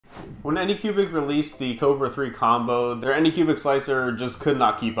When Anycubic released the Kobra 3 combo, their Anycubic slicer just could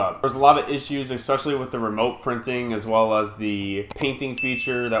not keep up. There's a lot of issues, especially with the remote printing as well as the painting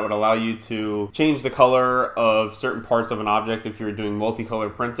feature that would allow you to change the color of certain parts of an object if you're doing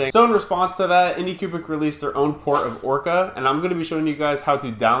multicolor printing. So in response to that, Anycubic released their own port of Orca, and I'm going to be showing you guys how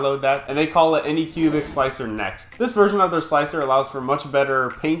to download that, and they call it Anycubic Slicer Next. This version of their slicer allows for much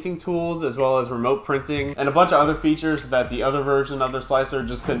better painting tools as well as remote printing and a bunch of other features that the other version of their slicer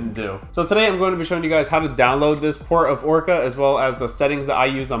just couldn't do. So today I'm going to be showing you guys how to download this port of Orca, as well as the settings that I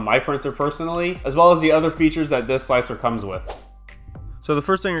use on my printer personally, as well as the other features that this slicer comes with. So the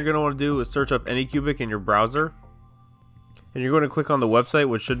first thing you're going to want to do is search up Anycubic in your browser, and you're going to click on the website,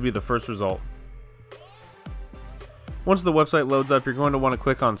 which should be the first result. Once the website loads up, you're going to want to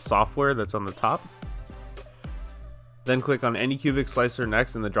click on software that's on the top, then click on Anycubic Slicer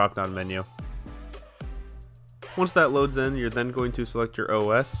Next in the drop down menu. Once that loads in, you're then going to select your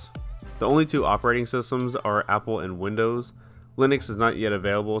OS. The only two operating systems are Apple and Windows. Linux is not yet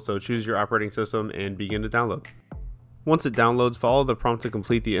available, so choose your operating system and begin to download. Once it downloads, follow the prompt to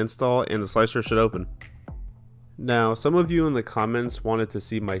complete the install and the slicer should open. Now, some of you in the comments wanted to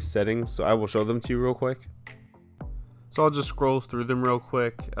see my settings, so I will show them to you real quick. So I'll just scroll through them real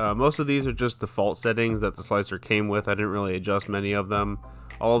quick. Most of these are just default settings that the slicer came with. I didn't really adjust many of them.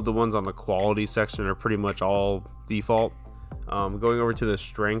 All of the ones on the quality section are pretty much all default. Going over to the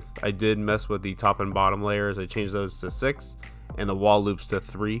strength, I did mess with the top and bottom layers. I changed those to 6 and the wall loops to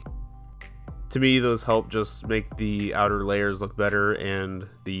 3. To me, those help just make the outer layers look better and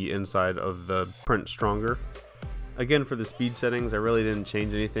the inside of the print stronger. Again, for the speed settings, I really didn't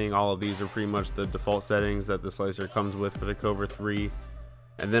change anything. All of these are pretty much the default settings that the slicer comes with for the Kobra 3.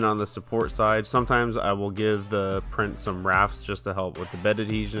 And then on the support side, sometimes I will give the print some rafts just to help with the bed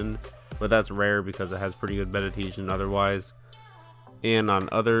adhesion, but that's rare because it has pretty good bed adhesion otherwise. And on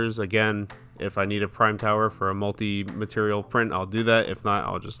others, again, if I need a prime tower for a multi-material print, I'll do that. If not,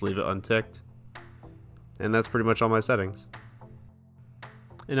 I'll just leave it unticked. And that's pretty much all my settings.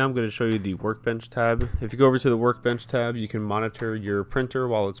 And now I'm going to show you the Workbench tab. If you go over to the Workbench tab, you can monitor your printer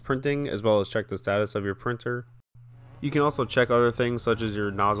while it's printing, as well as check the status of your printer. You can also check other things such as your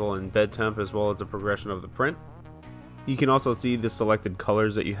nozzle and bed temp, as well as the progression of the print. You can also see the selected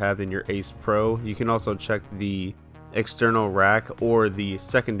colors that you have in your Ace Pro. You can also check the external rack or the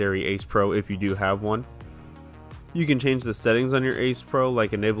secondary Ace Pro if you do have one. You can change the settings on your Ace Pro,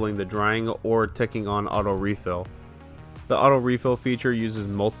 like enabling the drying or ticking on auto refill. The auto refill feature uses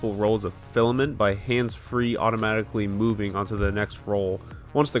multiple rolls of filament by hands-free automatically moving onto the next roll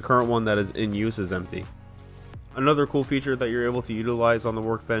once the current one that is in use is empty. Another cool feature that you're able to utilize on the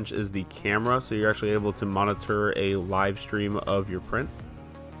Workbench is the camera, so you're actually able to monitor a live stream of your print.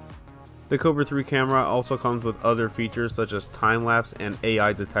 The Kobra 3 camera also comes with other features such as time-lapse and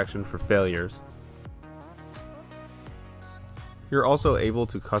AI detection for failures. You're also able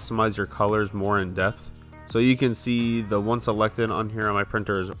to customize your colors more in depth. So you can see the one selected on here on my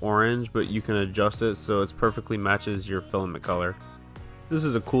printer is orange, but you can adjust it so it perfectly matches your filament color. This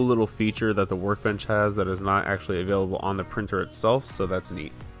is a cool little feature that the Workbench has that is not actually available on the printer itself, so that's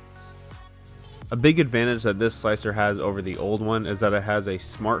neat. A big advantage that this slicer has over the old one is that it has a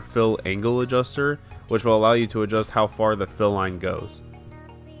smart fill angle adjuster, which will allow you to adjust how far the fill line goes.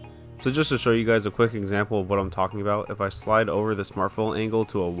 So just to show you guys a quick example of what I'm talking about, if I slide over the smart fill angle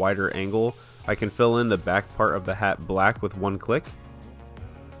to a wider angle, I can fill in the back part of the hat black with one click.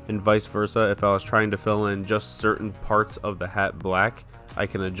 And vice versa, if I was trying to fill in just certain parts of the hat black, I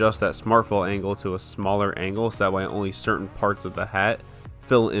can adjust that smart fill angle to a smaller angle so that way only certain parts of the hat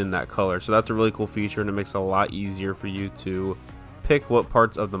fill in that color. So that's a really cool feature, and it makes it a lot easier for you to pick what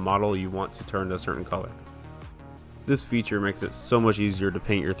parts of the model you want to turn to a certain color. This feature makes it so much easier to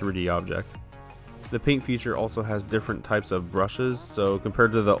paint your 3D object. The paint feature also has different types of brushes, so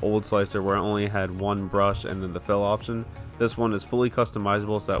compared to the old slicer where I only had one brush and then the fill option, this one is fully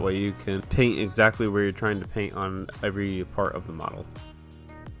customizable so that way you can paint exactly where you're trying to paint on every part of the model.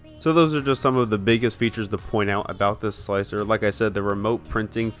 So those are just some of the biggest features to point out about this slicer. Like I said, the remote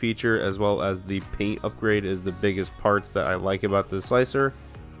printing feature as well as the paint upgrade is the biggest parts that I like about this slicer,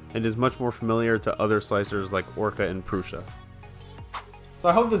 and is much more familiar to other slicers like Orca and Prusa. So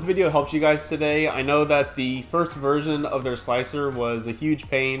I hope this video helps you guys today. I know that the first version of their slicer was a huge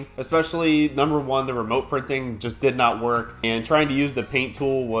pain, especially number one, the remote printing just did not work, and trying to use the paint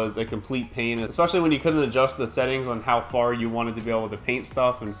tool was a complete pain, especially when you couldn't adjust the settings on how far you wanted to be able to paint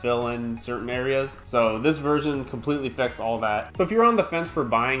stuff and fill in certain areas. So this version completely fixed all that. So if you're on the fence for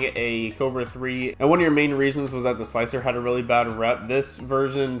buying a Kobra 3 and one of your main reasons was that the slicer had a really bad rep, this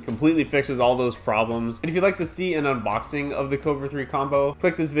version completely fixes all those problems. And if you'd like to see an unboxing of the Kobra 3 combo, below,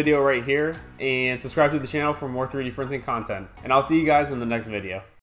 click this video right here, and subscribe to the channel for more 3D printing content. And I'll see you guys in the next video.